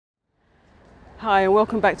Hi and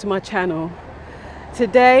welcome back to my channel.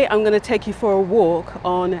 Today I'm going to take you for a walk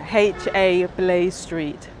on H A Blaize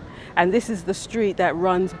Street, and this is the street that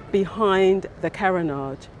runs behind the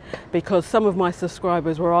Carenage, because some of my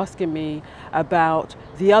subscribers were asking me about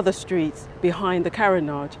the other streets behind the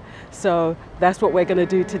Carenage, so that's what we're going to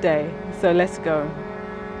do today. So let's go.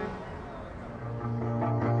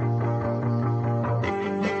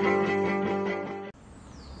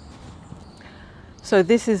 So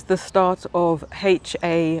this is the start of H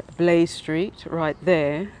A Blaize Street right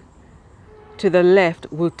there. To the left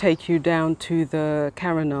will take you down to the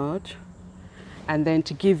Carenage, and then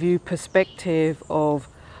to give you perspective of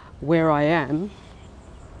where I am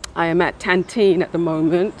at Tantine at the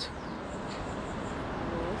moment.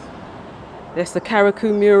 There's the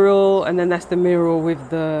Caracou mural, and then that's the mural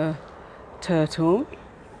with the turtle.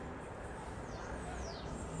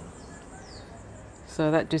 So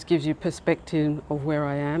that just gives you perspective of where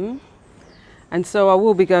I am. And so I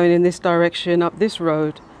will be going in this direction up this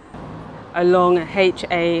road along H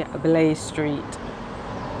A Blaize Street.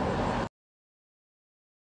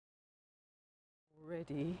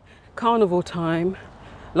 Already carnival time,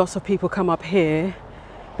 lots of people come up here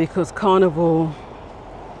because carnival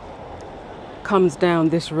comes down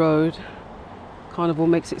this road. Carnival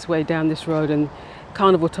makes its way down this road, and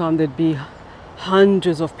carnival time there'd be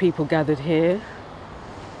hundreds of people gathered here.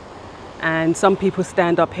 And some people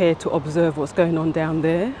stand up here to observe what's going on down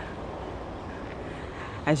there.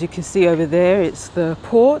 As you can see over there, it's the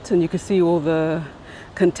port, and you can see all the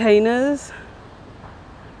containers.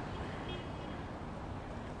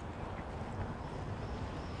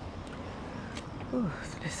 Ooh,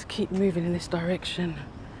 so let's keep moving in this direction.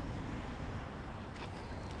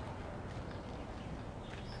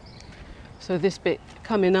 So this bit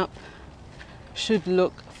coming up should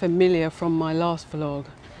look familiar from my last vlog.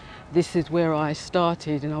 This is where I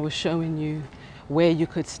started, and I was showing you where you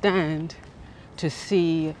could stand to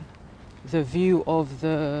see the view of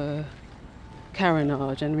the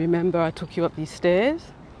Carenage. And remember, I took you up these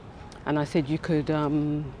stairs and I said you could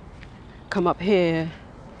come up here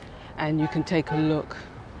and you can take a look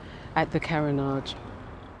at the Carenage.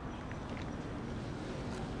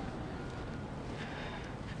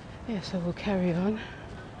 Yeah, so we'll carry on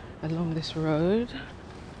along this road.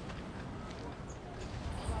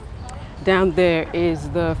 Down there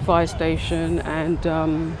is the fire station, and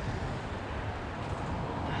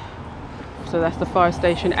so that's the fire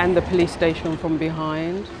station and the police station from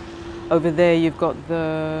behind. Over there you've got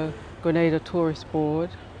the Grenada tourist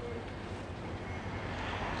board.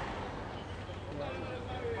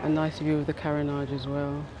 A nice view of the Carenage as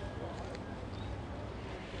well.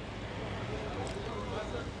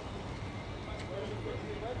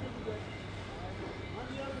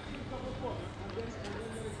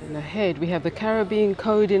 And ahead we have the Caribbean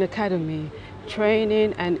Coding Academy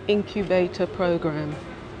Training and Incubator Program.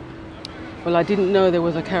 Well, I didn't know there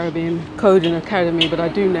was a Caribbean Coding Academy, but I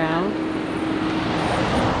do now.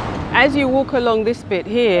 As you walk along this bit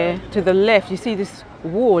here, to the left, you see this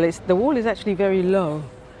wall. The wall is actually very low,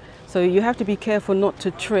 so you have to be careful not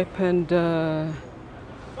to trip and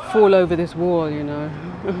fall over this wall, you know.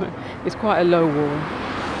 It's quite a low wall.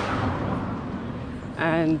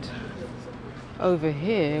 And over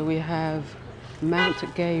here we have Mount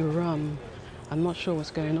Gay rum. I'm not sure what's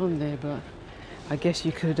going on there, but I guess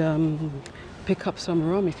you could pick up some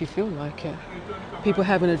rum if you feel like it. People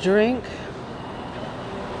having a drink.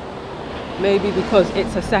 Maybe because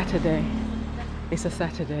it's a Saturday. It's a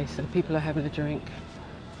Saturday, so people are having a drink.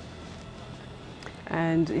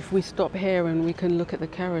 And if we stop here and we can look at the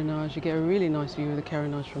Carenage, you get a really nice view of the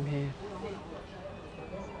Carenage from here.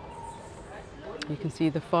 You can see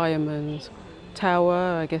the fireman's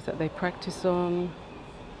tower, I guess, that they practice on.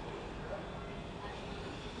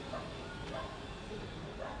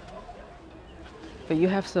 But you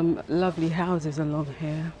have some lovely houses along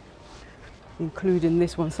here, including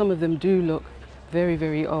this one. Some of them do look very,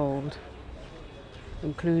 very old,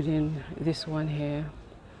 including this one here.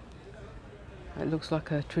 It looks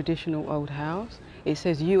like a traditional old house. It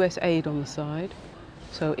says USAID on the side,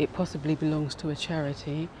 so it possibly belongs to a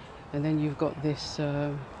charity. And then you've got this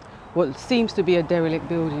what seems to be a derelict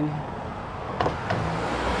building.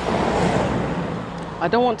 I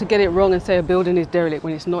don't want to get it wrong and say a building is derelict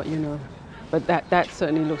when it's not, you know, but that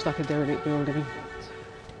certainly looks like a derelict building.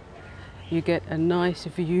 You get a nice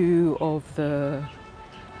view of the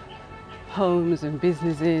homes and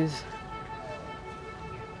businesses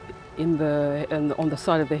on the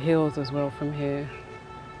side of the hills as well from here.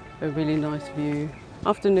 A really nice view.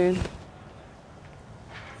 Afternoon.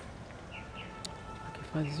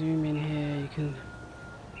 If I zoom in here, you can,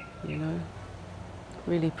 you know,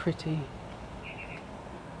 really pretty.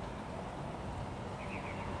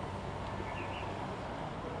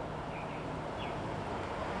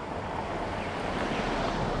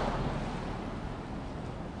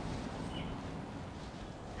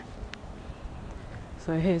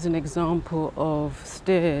 So here's an example of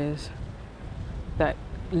stairs that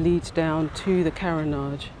leads down to the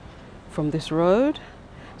Carenage from this road.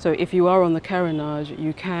 So if you are on the Carenage,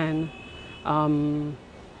 you can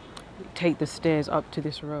take the stairs up to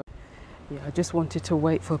this road. Yeah, I just wanted to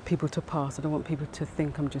wait for people to pass. I don't want people to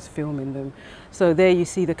think I'm just filming them. So there you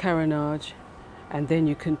see the Carenage, and then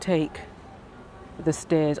you can take the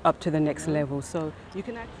stairs up to the next level. So you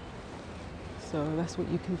can so that's what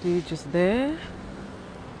you can do just there.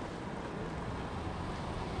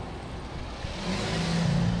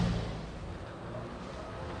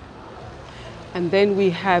 And then we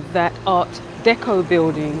have that Art Deco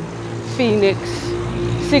building, Phoenix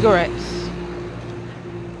Cigarettes.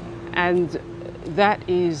 And that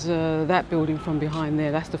is that building from behind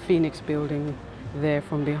there. That's the Phoenix building there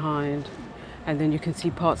from behind. And then you can see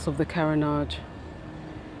parts of the Carenage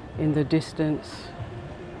in the distance.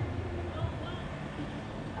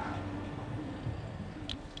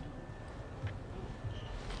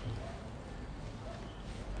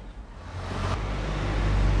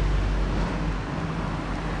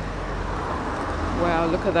 Wow,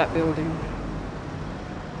 look at that building.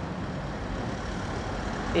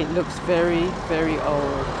 It looks very, very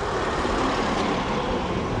old.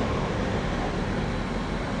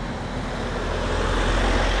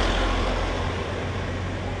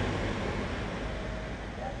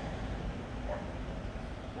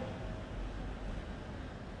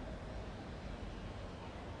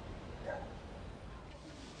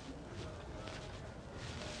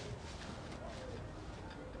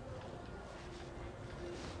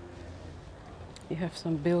 You have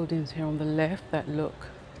some buildings here on the left that look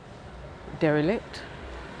derelict.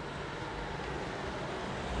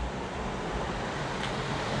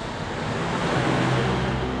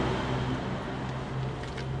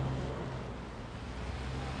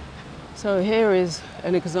 So here is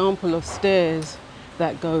an example of stairs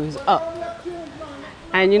that goes up.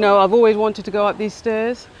 And you know, I've always wanted to go up these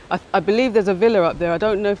stairs. I believe there's a villa up there. I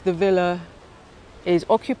don't know if the villa is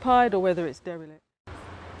occupied or whether it's derelict.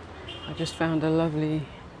 I just found a lovely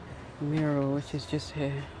mural which is just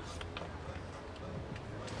here.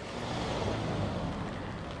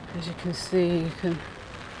 As you can see,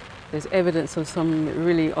 there's evidence of some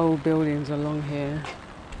really old buildings along here.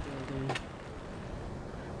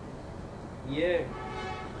 Yeah.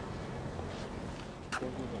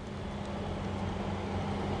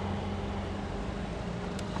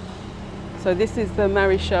 So this is the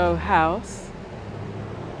Marryshow House,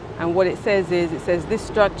 and what it says is, it says this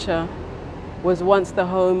structure was once the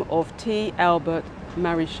home of T. Albert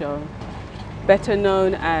Marryshow, better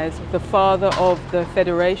known as the father of the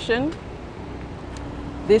Federation.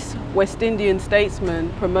 This West Indian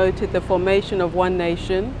statesman promoted the formation of one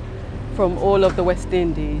nation from all of the West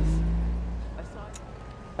Indies.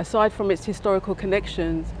 Aside from its historical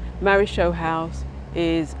connections, Marryshow House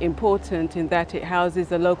is important in that it houses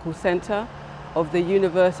the local centre of the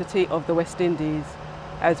University of the West Indies,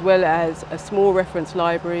 as well as a small reference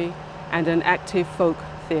library and an active folk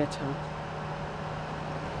theatre.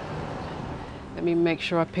 Let me make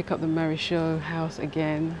sure I pick up the Marryshow House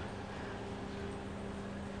again.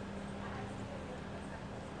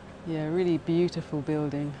 Yeah, really beautiful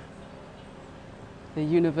building. The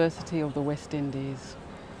University of the West Indies.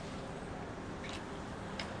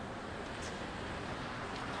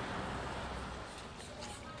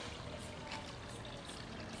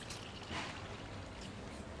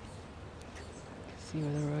 See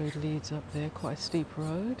where the road leads up there, quite a steep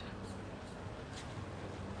road.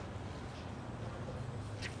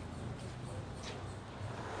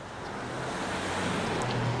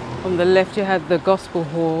 On the left you had the Gospel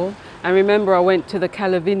Hall, and remember I went to the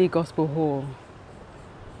Calavini Gospel Hall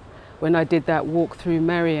when I did that walk through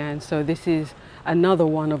Marianne, so this is another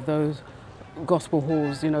one of those Gospel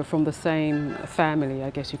Halls, you know, from the same family, I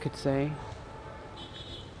guess you could say.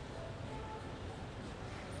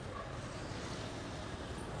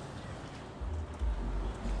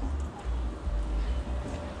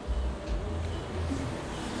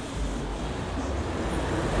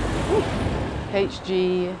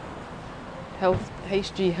 HG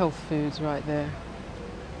Health Foods right there.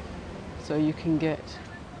 So you can get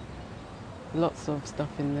lots of stuff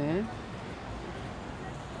in there.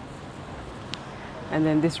 And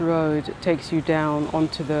then this road takes you down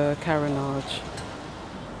onto the Carenage.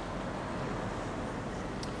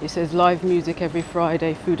 It says live music every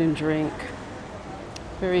Friday, food and drink.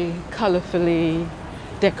 Very colourfully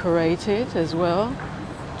decorated as well.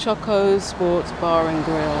 Choco's Sports Bar and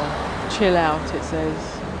Grill. Chill out, it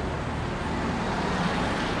says.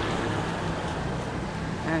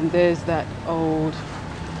 And there's that old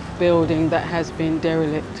building that has been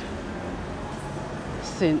derelict.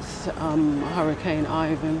 since Hurricane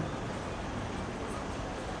Ivan.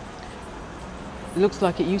 It looks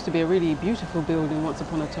like it used to be a really beautiful building once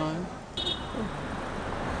upon a time.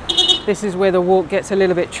 This is where the walk gets a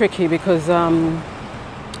little bit tricky because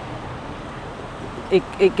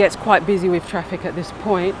it gets quite busy with traffic at this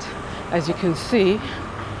point. As you can see,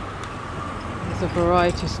 there's a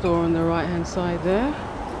variety store on the right hand side there.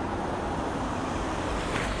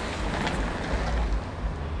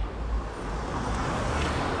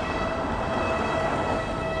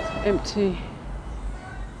 Empty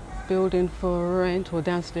building for rent, or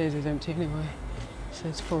downstairs is empty anyway. It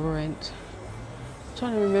says for rent. I'm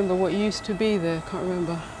trying to remember what used to be there, can't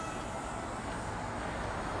remember.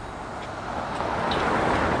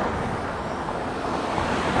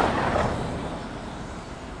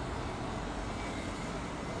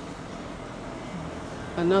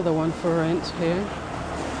 Another one for rent here.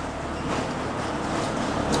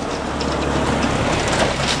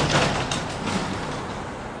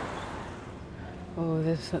 Oh,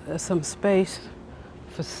 there's some space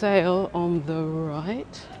for sale on the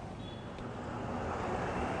right.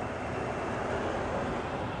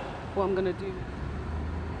 What I'm gonna do,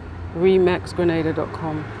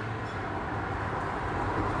 remaxgrenada.com.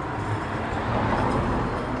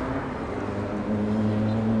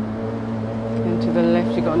 And to the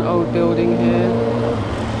left you got an old building here.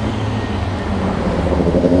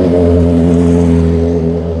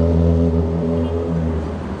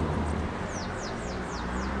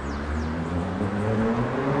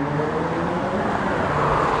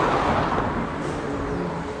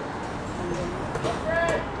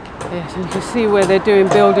 Yes, and you can see where they're doing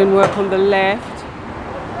building work on the left.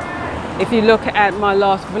 If you look at my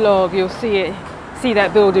last vlog, you'll see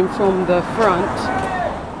that building from the front.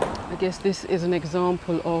 I guess this is an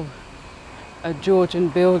example of a Georgian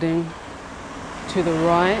building to the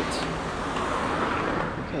right.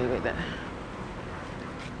 Okay, wait there.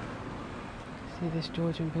 See this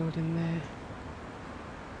Georgian building there?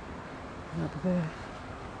 And up there.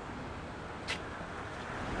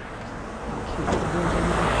 Cute little building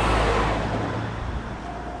there.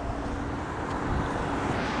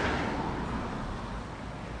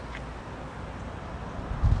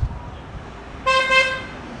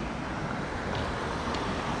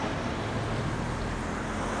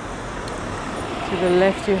 To the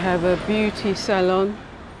left you have a beauty salon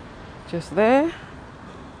just there,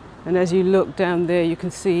 and as you look down there you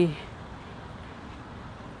can see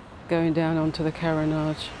going down onto the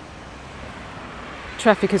Carenage.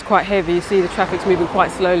 Traffic is quite heavy, you see the traffic's moving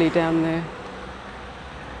quite slowly down there.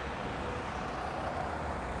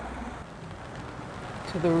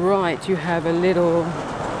 To the right you have a little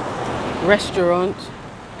restaurant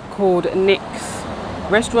called Nick's.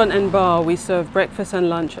 Restaurant and bar, we serve breakfast and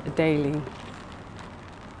lunch daily.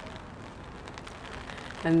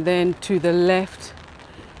 And then to the left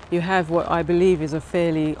you have what I believe is a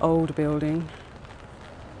fairly old building.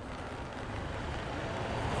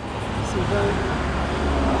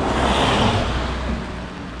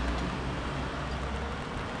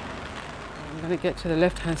 I'm going to get to the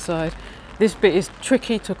left hand side. This bit is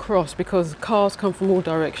tricky to cross because cars come from all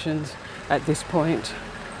directions at this point.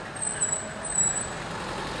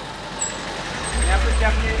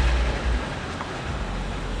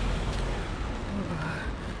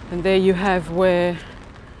 And there you have where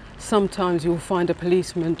sometimes you'll find a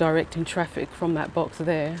policeman directing traffic from that box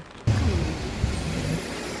there.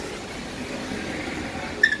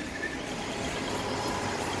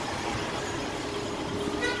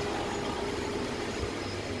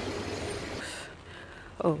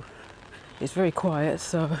 Oh, it's very quiet,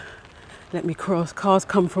 so let me cross. Cars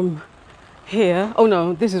come from here. Oh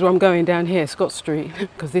no, this is where I'm going, down here, Scott Street,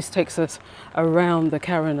 because this takes us around the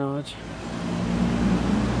Carenage.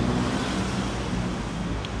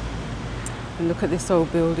 And look at this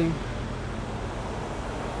old building.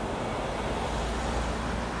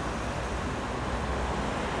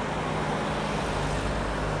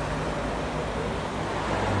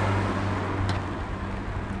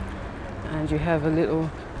 And you have a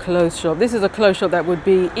little clothes shop. This is a clothes shop that would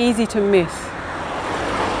be easy to miss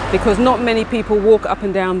because not many people walk up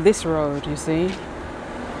and down this road, you see.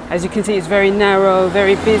 As you can see, it's very narrow,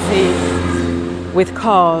 very busy with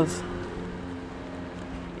cars.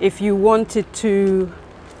 If you wanted to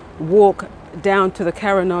walk down to the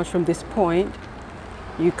Carenage from this point,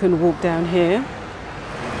 you can walk down here.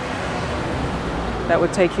 That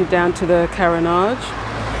would take you down to the Carenage.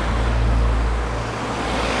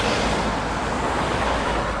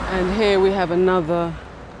 And here we have another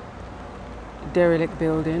derelict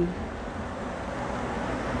building.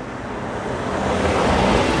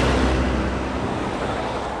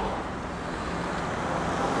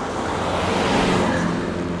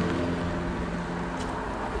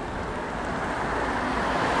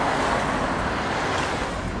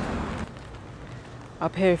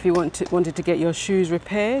 Up here, if you wanted to get your shoes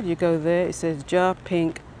repaired, you go there. It says Ja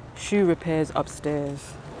Pink Shoe Repairs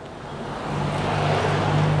upstairs.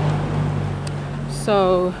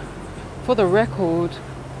 So, for the record,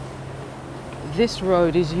 this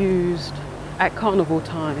road is used at carnival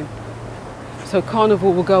time. So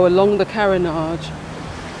carnival will go along the Carenage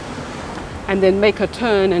and then make a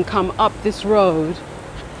turn and come up this road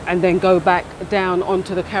and then go back down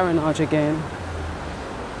onto the Carenage again.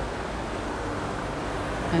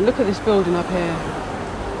 And look at this building up here.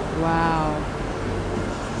 Wow.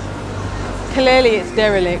 Clearly it's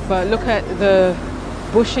derelict, but look at the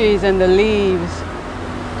bushes and the leaves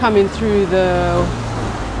coming through the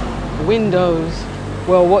windows.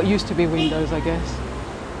 Well, what used to be windows, I guess.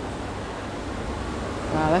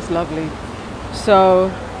 Wow, that's lovely. So,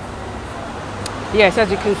 yes, as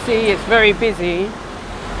you can see, it's very busy.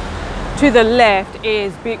 To the left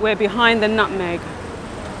is, we're behind the Nutmeg.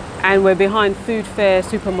 And we're behind Food Fair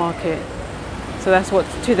Supermarket. So that's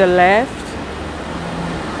what's to the left.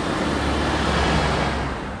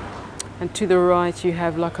 And to the right you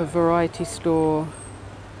have like a variety store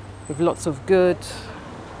with lots of goods.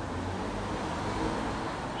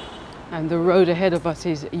 And the road ahead of us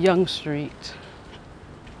is Young Street.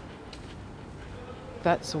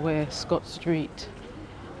 That's where Scott Street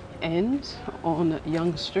ends, on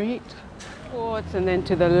Young Street. And then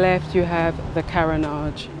to the left you have the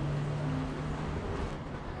Carenage.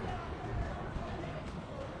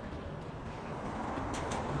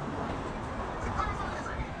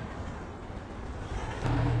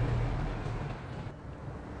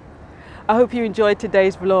 I hope you enjoyed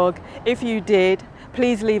today's vlog. If you did,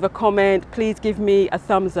 please leave a comment, please give me a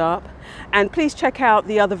thumbs up, and please check out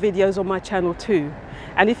the other videos on my channel too.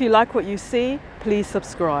 And if you like what you see, please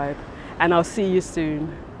subscribe, and I'll see you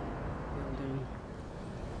soon.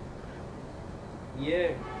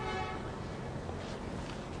 Yeah.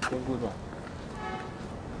 Good one.